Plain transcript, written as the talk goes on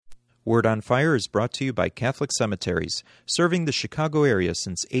Word on Fire is brought to you by Catholic Cemeteries, serving the Chicago area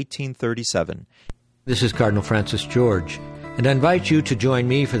since 1837. This is Cardinal Francis George, and I invite you to join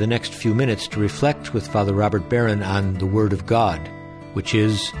me for the next few minutes to reflect with Father Robert Barron on the Word of God, which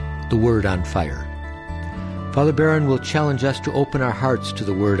is the Word on Fire. Father Barron will challenge us to open our hearts to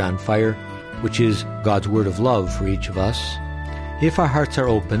the Word on Fire, which is God's word of love for each of us. If our hearts are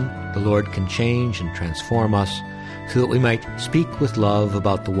open, the Lord can change and transform us so that we might speak with love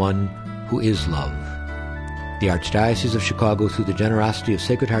about the one who is love. The Archdiocese of Chicago, through the generosity of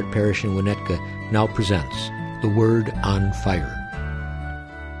Sacred Heart Parish in Winnetka, now presents the Word on Fire.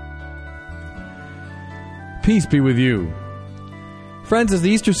 Peace be with you. Friends, as the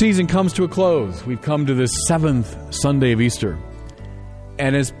Easter season comes to a close, we've come to this 7th Sunday of Easter.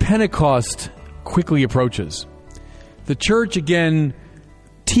 And as Pentecost quickly approaches, the Church again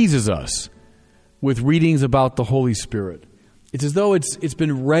teases us with readings about the Holy Spirit. It's as though it's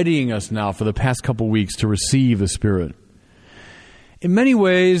been readying us now for the past couple weeks to receive the Spirit. In many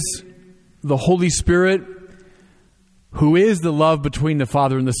ways, the Holy Spirit, who is the love between the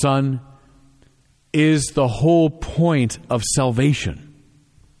Father and the Son, is the whole point of salvation.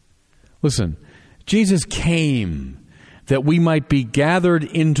 Listen, Jesus came that we might be gathered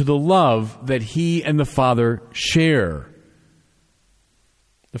into the love that He and the Father share.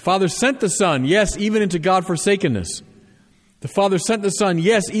 The Father sent the Son, yes, even into God-forsakenness. The Father sent the Son,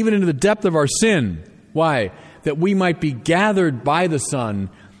 yes, even into the depth of our sin. Why? That we might be gathered by the Son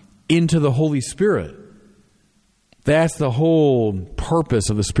into the Holy Spirit. That's the whole purpose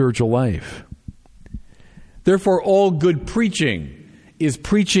of the spiritual life. Therefore, all good preaching is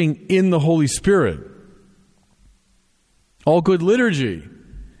preaching in the Holy Spirit. All good liturgy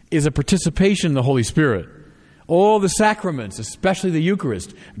is a participation in the Holy Spirit. All the sacraments, especially the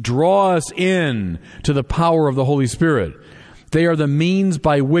Eucharist, draw us in to the power of the Holy Spirit. They are the means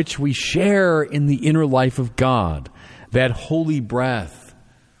by which we share in the inner life of God, that holy breath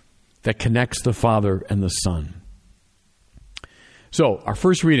that connects the Father and the Son. So, our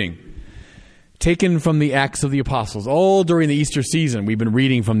first reading, taken from the Acts of the Apostles. All during the Easter season, we've been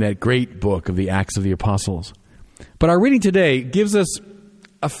reading from that great book of the Acts of the Apostles. But our reading today gives us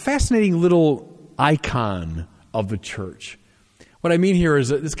a fascinating little icon of the Church. What I mean here is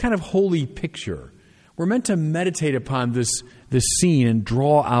this kind of holy picture. We're meant to meditate upon this scene and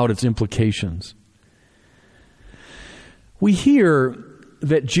draw out its implications. We hear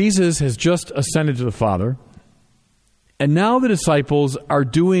that Jesus has just ascended to the Father, and now the disciples are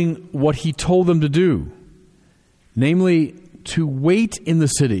doing what He told them to do, namely to wait in the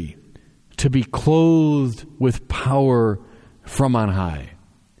city, to be clothed with power from on high.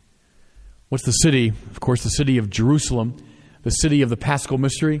 What's the city? Of course, the city of Jerusalem, the city of the Paschal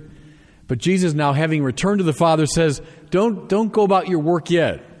mystery. But Jesus, now having returned to the Father, says, don't go about your work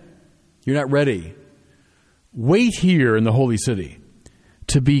yet. You're not ready. Wait here in the holy city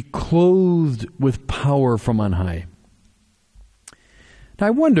to be clothed with power from on high. Now, I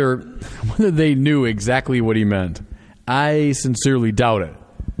wonder whether they knew exactly what He meant. I sincerely doubt it.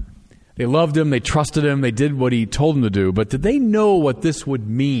 They loved Him, they trusted Him, they did what He told them to do, but did they know what this would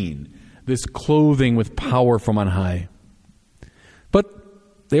mean, this clothing with power from on high?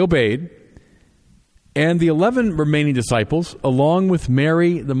 But they obeyed, and the 11 remaining disciples, along with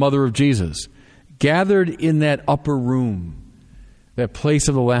Mary, the mother of Jesus, gathered in that upper room, that place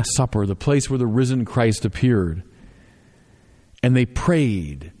of the Last Supper, the place where the risen Christ appeared, and they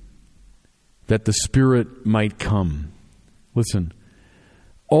prayed that the Spirit might come. Listen,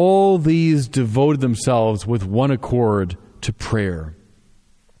 all these devoted themselves with one accord to prayer.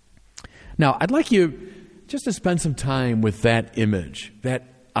 Now, I'd like you just to spend some time with that image, that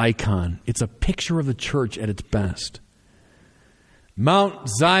icon. It's a picture of the Church at its best. Mount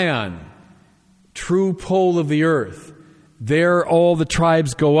Zion, true pole of the earth. There all the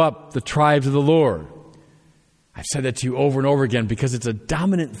tribes go up, the tribes of the Lord. I've said that to you over and over again because it's a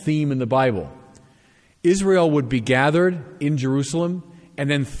dominant theme in the Bible. Israel would be gathered in Jerusalem, and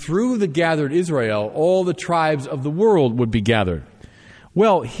then through the gathered Israel, all the tribes of the world would be gathered.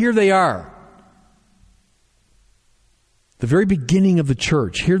 Well, here they are. The very beginning of the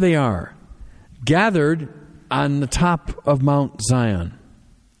Church, here they are, gathered on the top of Mount Zion.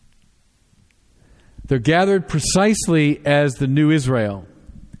 They're gathered precisely as the new Israel.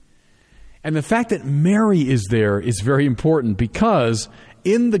 And the fact that Mary is there is very important because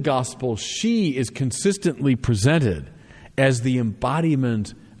in the gospel, she is consistently presented as the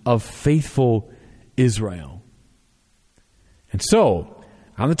embodiment of faithful Israel. And so,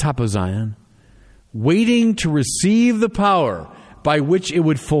 on the top of Zion, waiting to receive the power by which it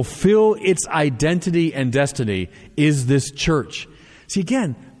would fulfill its identity and destiny is this church. See,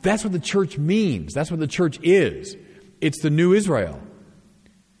 again, That's what the church means. That's what the church is. It's the new Israel.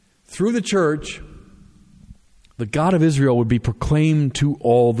 Through the church, the God of Israel would be proclaimed to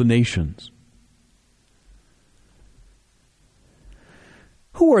all the nations.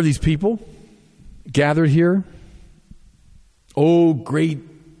 Who are these people gathered here? Oh, great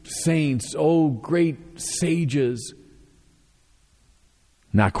saints. Oh, great sages.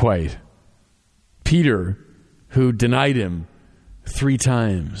 Not quite. Peter, who denied him 3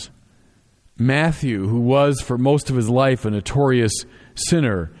 times. Matthew, who was for most of his life a notorious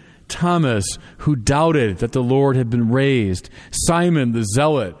sinner. Thomas, who doubted that the Lord had been raised. Simon the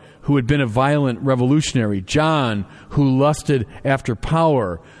Zealot, who had been a violent revolutionary. John, who lusted after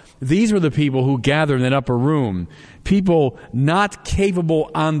power. These were the people who gathered in that upper room. People not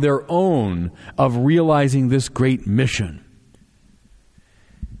capable on their own of realizing this great mission.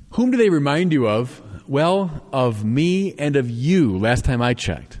 Whom do they remind you of? Well, of me and of you, last time I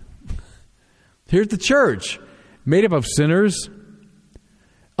checked. Here's the church, made up of sinners,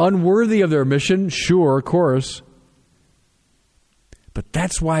 unworthy of their mission, sure, of course. But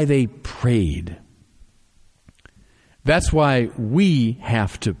that's why they prayed. That's why we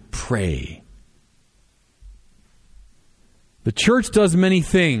have to pray. The church does many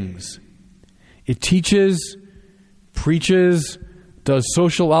things. It teaches, preaches, does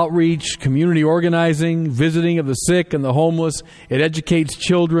social outreach, community organizing, visiting of the sick and the homeless. It educates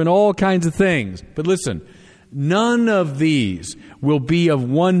children, all kinds of things. But listen, none of these will be of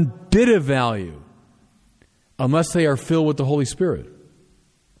one bit of value unless they are filled with the Holy Spirit.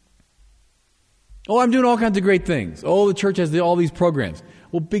 Oh, I'm doing all kinds of great things. Oh, the church has all these programs.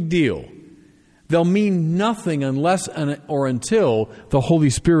 Well, big deal. They'll mean nothing unless or until the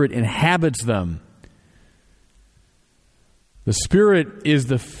Holy Spirit inhabits them. The Spirit is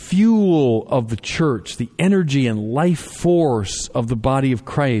the fuel of the church, the energy and life force of the body of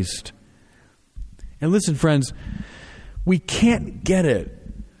Christ. And listen, friends, we can't get it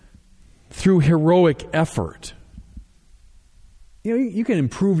through heroic effort. You know, you can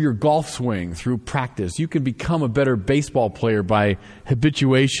improve your golf swing through practice. You can become a better baseball player by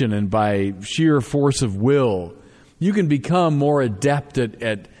habituation and by sheer force of will. You can become more adept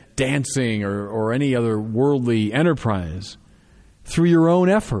at dancing or any other worldly enterprise through your own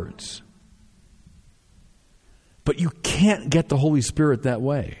efforts. But you can't get the Holy Spirit that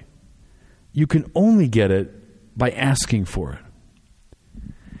way. You can only get it by asking for it.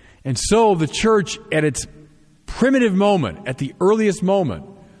 And so the church at its primitive moment, at the earliest moment,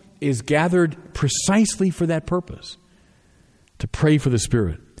 is gathered precisely for that purpose, to pray for the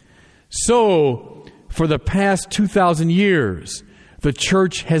Spirit. So, for the past 2,000 years, the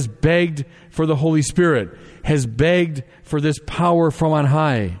church has begged for the Holy Spirit, has begged for this power from on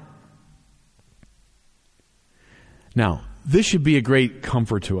high. Now, this should be a great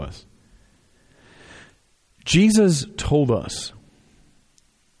comfort to us. Jesus told us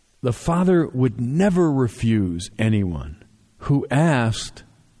the Father would never refuse anyone who asked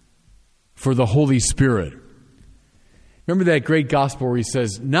for the Holy Spirit. Remember that great gospel where he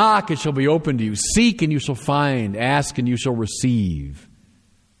says, knock, it shall be opened to you. Seek, and you shall find. Ask, and you shall receive.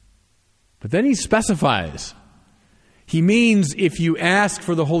 But then he specifies. He means if you ask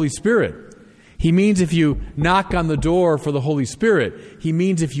for the Holy Spirit. He means if you knock on the door for the Holy Spirit. He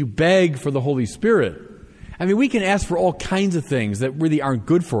means if you beg for the Holy Spirit. I mean, we can ask for all kinds of things that really aren't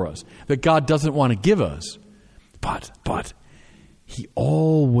good for us, that God doesn't want to give us. But He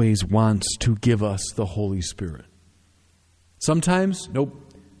always wants to give us the Holy Spirit. Sometimes, nope.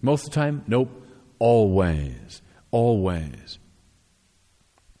 Most of the time, nope. Always. Always.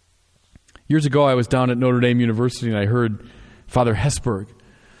 Years ago, I was down at Notre Dame University and I heard Father Hesburgh,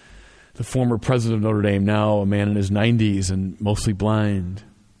 the former president of Notre Dame, now a man in his 90s and mostly blind.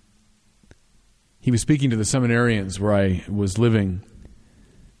 He was speaking to the seminarians where I was living.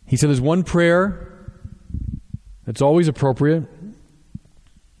 He said, there's one prayer that's always appropriate,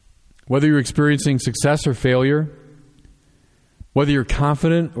 whether you're experiencing success or failure, whether you're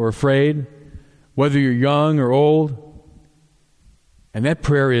confident or afraid, whether you're young or old. And that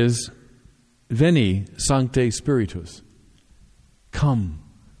prayer is, Veni, Sancte Spiritus. Come,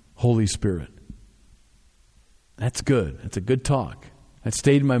 Holy Spirit. That's good. That's a good talk. That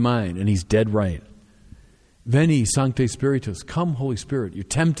stayed in my mind, and he's dead right. Veni, Sancte Spiritus. Come, Holy Spirit. You're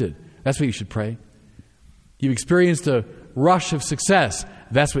tempted. That's what you should pray. You've experienced a rush of success.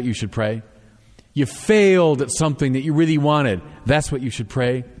 That's what you should pray. You failed at something that you really wanted. That's what you should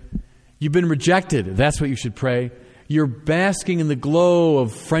pray. You've been rejected. That's what you should pray. you're basking in the glow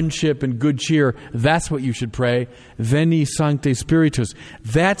of friendship and good cheer, that's what you should pray. Veni Sancte Spiritus.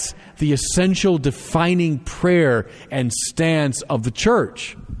 That's the essential defining prayer and stance of the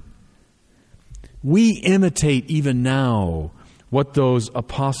church. We imitate even now what those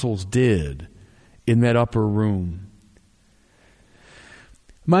apostles did in that upper room.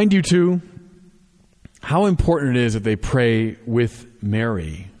 Mind you, too, how important it is that they pray with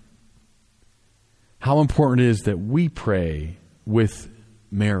Mary. How important it is that we pray with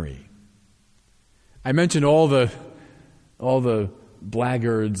Mary. I mentioned all the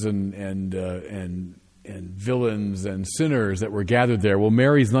blackguards and villains and sinners that were gathered there. Well,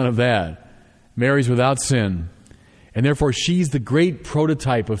 Mary's none of that. Mary's without sin, and therefore she's the great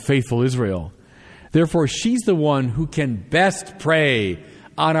prototype of faithful Israel. Therefore, she's the one who can best pray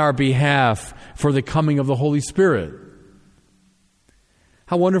on our behalf for the coming of the Holy Spirit.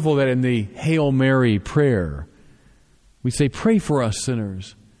 How wonderful that in the Hail Mary prayer, we say, pray for us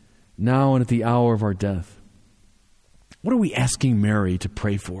sinners, now and at the hour of our death. What are we asking Mary to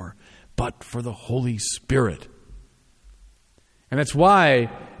pray for? But for the Holy Spirit. And that's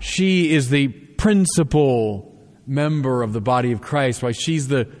why she is the principal member of the body of Christ, why she's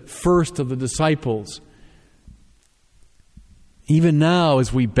the first of the disciples. Even now,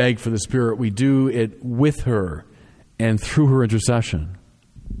 as we beg for the Spirit, we do it with her and through her intercession.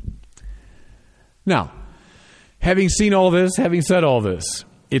 Now, having seen all this, having said all this,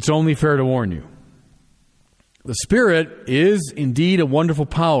 it's only fair to warn you. The Spirit is indeed a wonderful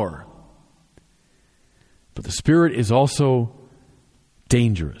power, but the Spirit is also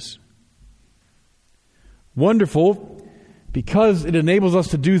dangerous. Wonderful because it enables us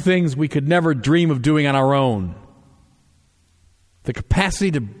to do things we could never dream of doing on our own. The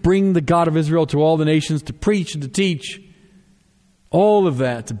capacity to bring the God of Israel to all the nations, to preach and to teach, all of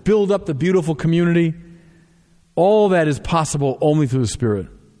that, to build up the beautiful community, all that is possible only through the Spirit.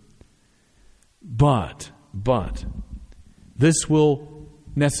 But, this will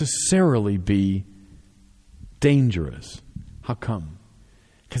necessarily be dangerous. How come?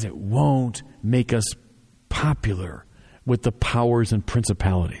 Because it won't make us popular with the powers and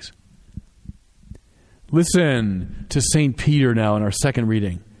principalities. Listen to St. Peter now in our second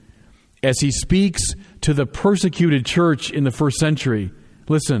reading. As he speaks to the persecuted church in the first century,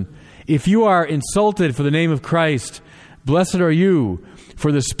 listen, if you are insulted for the name of Christ, blessed are you,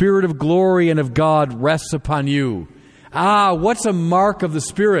 for the Spirit of glory and of God rests upon you. What's a mark of the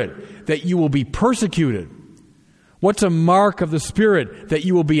Spirit? That you will be persecuted. What's a mark of the Spirit? That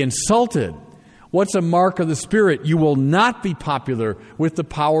you will be insulted. What's a mark of the Spirit? You will not be popular with the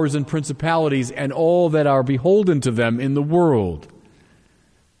powers and principalities and all that are beholden to them in the world.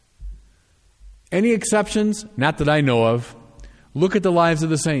 Any exceptions? Not that I know of. Look at the lives of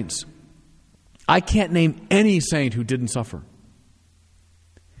the saints. I can't name any saint who didn't suffer.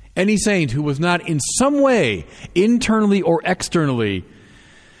 Any saint who was not in some way, internally or externally,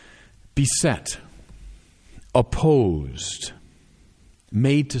 beset, opposed,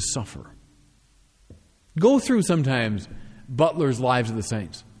 made to suffer. Go through sometimes Butler's Lives of the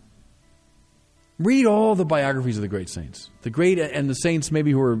Saints. Read all the biographies of the great saints. The great and the saints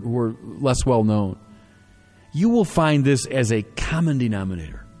maybe who are less well known. You will find this as a common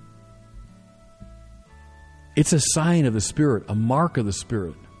denominator. It's a sign of the Spirit, a mark of the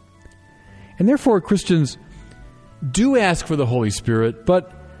Spirit. And therefore, Christians, do ask for the Holy Spirit,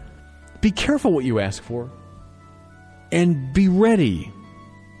 but be careful what you ask for. And be ready.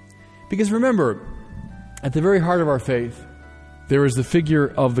 Because remember, at the very heart of our faith, there is the figure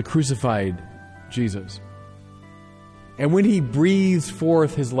of the crucified Jesus. And when he breathes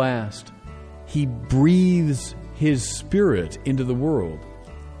forth his last, he breathes his Spirit into the world.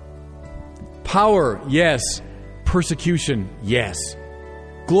 Power, yes. Persecution, yes.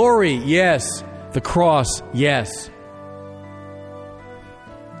 Glory, yes. The cross, yes.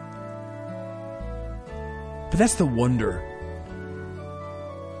 But that's the wonder.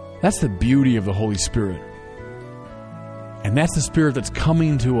 That's the beauty of the Holy Spirit. And that's the Spirit that's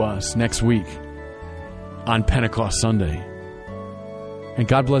coming to us next week on Pentecost Sunday. And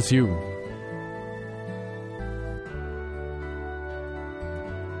God bless you.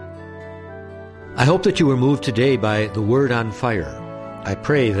 I hope that you were moved today by the Word on Fire. I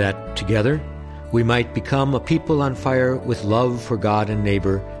pray that together we might become a people on fire with love for God and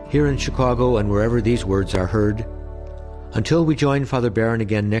neighbor here in Chicago and wherever these words are heard. Until we join Father Barron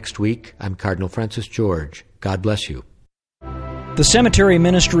again next week, I'm Cardinal Francis George. God bless you. The The cemetery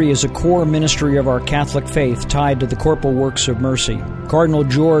ministry is a core ministry of our Catholic faith tied to the corporal works of mercy. Cardinal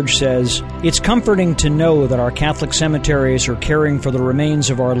George says, "It's comforting to know that our Catholic cemeteries are caring for the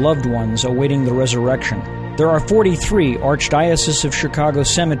remains of our loved ones awaiting the resurrection. There are 43 Archdiocese of Chicago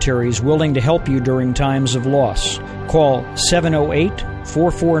cemeteries willing to help you during times of loss. Call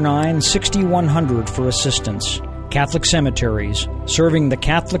 708-449-6100 for assistance. Catholic Cemeteries, serving the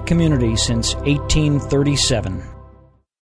Catholic community since 1837.